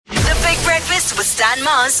Breakfast with Stan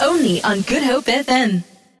Mars. Only on Good Hope FM.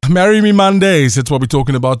 Marry Me Mondays. That's what we're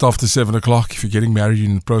talking about after 7 o'clock. If you're getting married, you're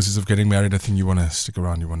in the process of getting married, I think you want to stick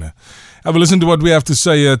around. You want to have a listen to what we have to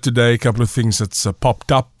say here today. A couple of things that's popped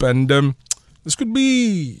up. And this could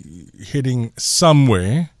be heading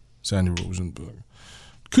somewhere. Sandy Rosenberg.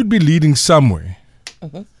 Could be leading somewhere.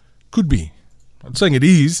 Could be. I'm not saying it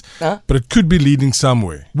is, but it could be leading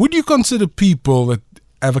somewhere. Would you consider people that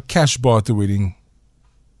have a cash bar at the wedding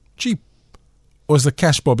cheap? Or has the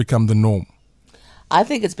cash bar become the norm? I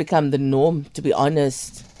think it's become the norm, to be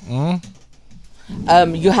honest.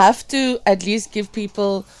 You have to at least give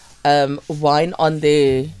people wine on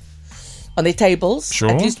their tables, Sure.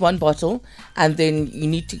 at least one bottle, and then you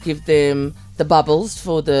need to give them the bubbles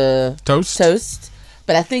for the Toast.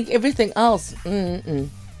 But I think everything else,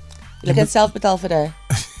 Look at self-betal for that.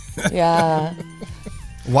 Yeah.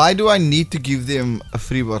 Why do I need to give them a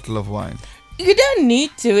free bottle of wine? You don't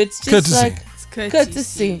need to. It's just Courtesy. like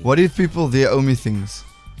courtesy. What if people there owe me things?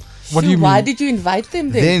 What do you Why mean? did you invite them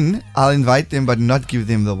then? Then I'll invite them but not give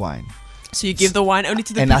them the wine. So you give the wine only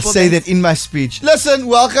to the And I people say that in my speech. Listen,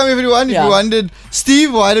 welcome everyone. If Yeah. you wondered,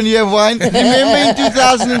 Steve, why don't you have wine? Remember in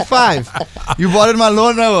 2005, you bought my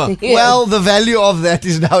lawnmower. Yes. Well, the value of that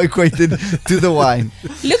is now equated to the wine.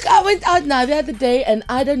 Look, I went out now the other day and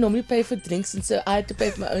I don't normally pay for drinks, and so I had to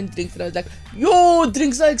pay for my own drinks, and I was like, yo,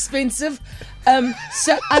 drinks are expensive.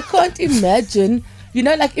 So I can't imagine,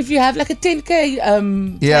 like if you have like a 10k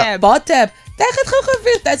Yeah. bar tab, that gaat gewoon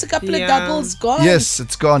gewild. That's a couple of Yeah. doubles gone. Yes,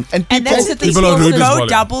 it's gone. And And people, that's the thing, People are rude people as go well.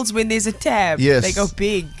 doubles when there's a tab. Yes. They go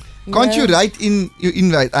big. can't you write in your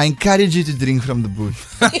invite? I encourage you to drink from the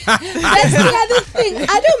booth. That's the other thing.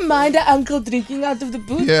 I don't mind an uncle drinking out of the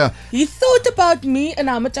booth. Yeah. He thought about me and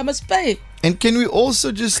how much I must pay. And can we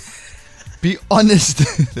also just be honest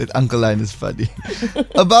that Uncle Line is funny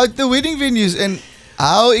about the wedding venues and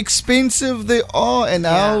how expensive they are and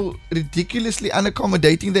how ridiculously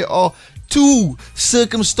unaccommodating they are to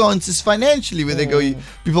circumstances financially where they go,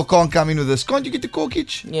 people can't come in with this. Can't you get the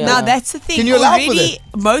corkage? Yeah. Now that's the thing. Can you allow for Already,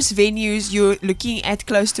 most venues you're looking at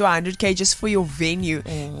close to 100k just for your venue.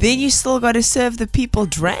 Then you still got to serve the people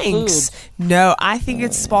drinks. No, I think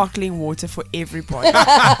it's sparkling water for everybody.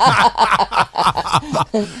 How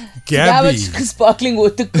Gabby. much sparkling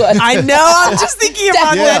water cost? I know. I'm just thinking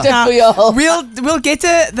about Tap that water now. for y'all. We'll get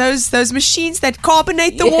those machines that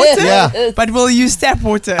carbonate the water, Yeah. but we'll use tap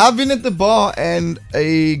water. I've been at the bar and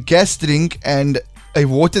a gas drink and a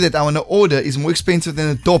water that I want to order is more expensive than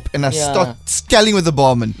a top, and I start scaling with the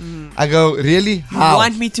barman. I go, really? You How?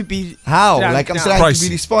 want me to be How? drunk Like I'm now. trying to Pricey.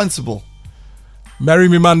 be responsible. Marry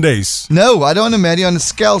Me Mondays. No, I don't want to marry on a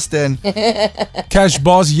scale, Stan. Cash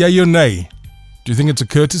bars, yay or nay? Do you think it's a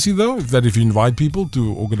courtesy though, if you invite people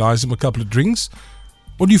to organize them a couple of drinks?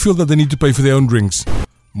 Or do you feel that they need to pay for their own drinks?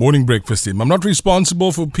 Morning breakfast team. I'm not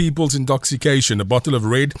responsible for people's intoxication. A bottle of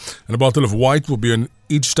red and a bottle of white will be on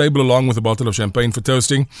each table along with a bottle of champagne for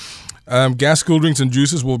toasting. Gas, cool drinks and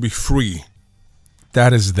juices will be free.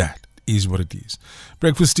 That is what it is.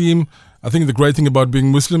 Breakfast team, I think the great thing about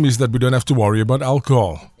being Muslim is that we don't have to worry about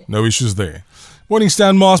alcohol. No issues there. Morning,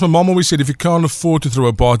 Stan Mars. My mom always said if you can't afford to throw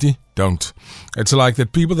a party, don't. It's like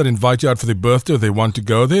that people that invite you out for their birthday, they want to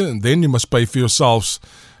go there, and then you must pay for yourselves.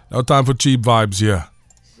 No time for cheap vibes here.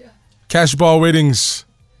 Cash bar weddings.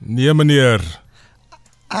 Nee, meneer.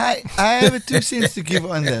 I have a 2 cents to give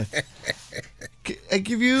on that. If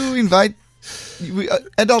you invite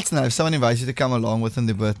adults now, if someone invites you to come along with on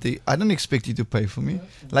their birthday, I don't expect you to pay for me.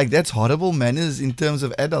 Like, that's horrible manners in terms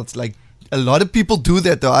of adults. Like, a lot of people do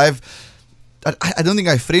that though. I don't think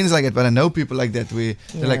I have friends like that, but I know people like that where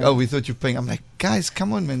they're like, oh, we thought you're paying. I'm like, guys,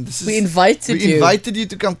 come on, man. We invited you. invited you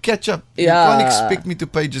to come catch up. You can't expect me to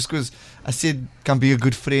pay just because I said come be a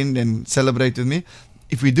good friend and celebrate with me.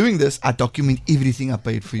 If we're doing this, I document everything I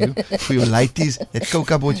paid for you. For your lighties, that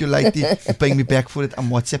Coke I bought your lighty, you're paying me back for it. I'm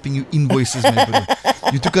WhatsApping you invoices, my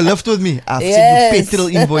bro. You took a lift with me. I've sent you petrol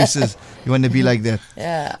invoices. You want to be like that?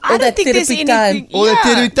 Yeah. I don't think there's therapy anything. All that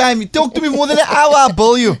Yeah. therapy time. You talk to me more than an hour, I'll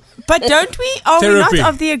bill you. But don't we? Are we Therapy. not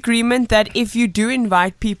of the agreement that if you do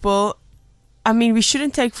invite people, I mean, we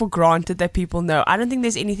shouldn't take for granted that people know. I don't think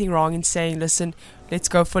there's anything wrong in saying, listen, let's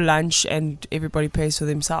go for lunch and everybody pays for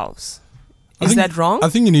themselves. Is that wrong? I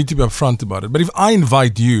think you need to be upfront about it. But if I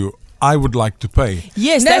invite you, I would like to pay.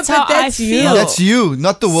 Yes, No, that's but how that's I you. feel. That's you,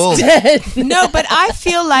 not the world. No, but I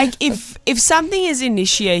feel like if if something is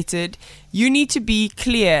initiated, you need to be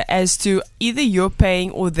clear as to either you're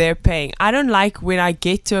paying or they're paying. I don't like when I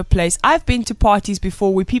get to a place. I've been to parties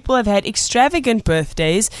before where people have had extravagant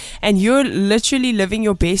birthdays and you're literally living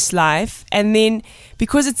your best life, and then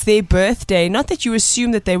because it's their birthday, not that you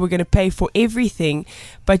assume that they were going to pay for everything,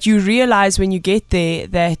 but you realize when you get there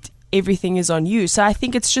that everything is on you. So I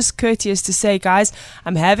think it's just courteous to say, guys,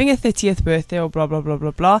 I'm having a 30th birthday or blah, blah, blah,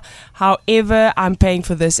 blah, blah. However, I'm paying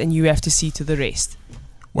for this and you have to see to the rest.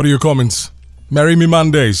 What are your comments? Marry Me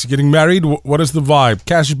Mondays. Getting married? What is the vibe?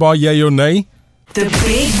 Cash bar, yay or nay? The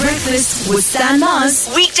Big Breakfast with Stan Mars.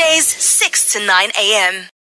 Weekdays 6 to 9 a.m.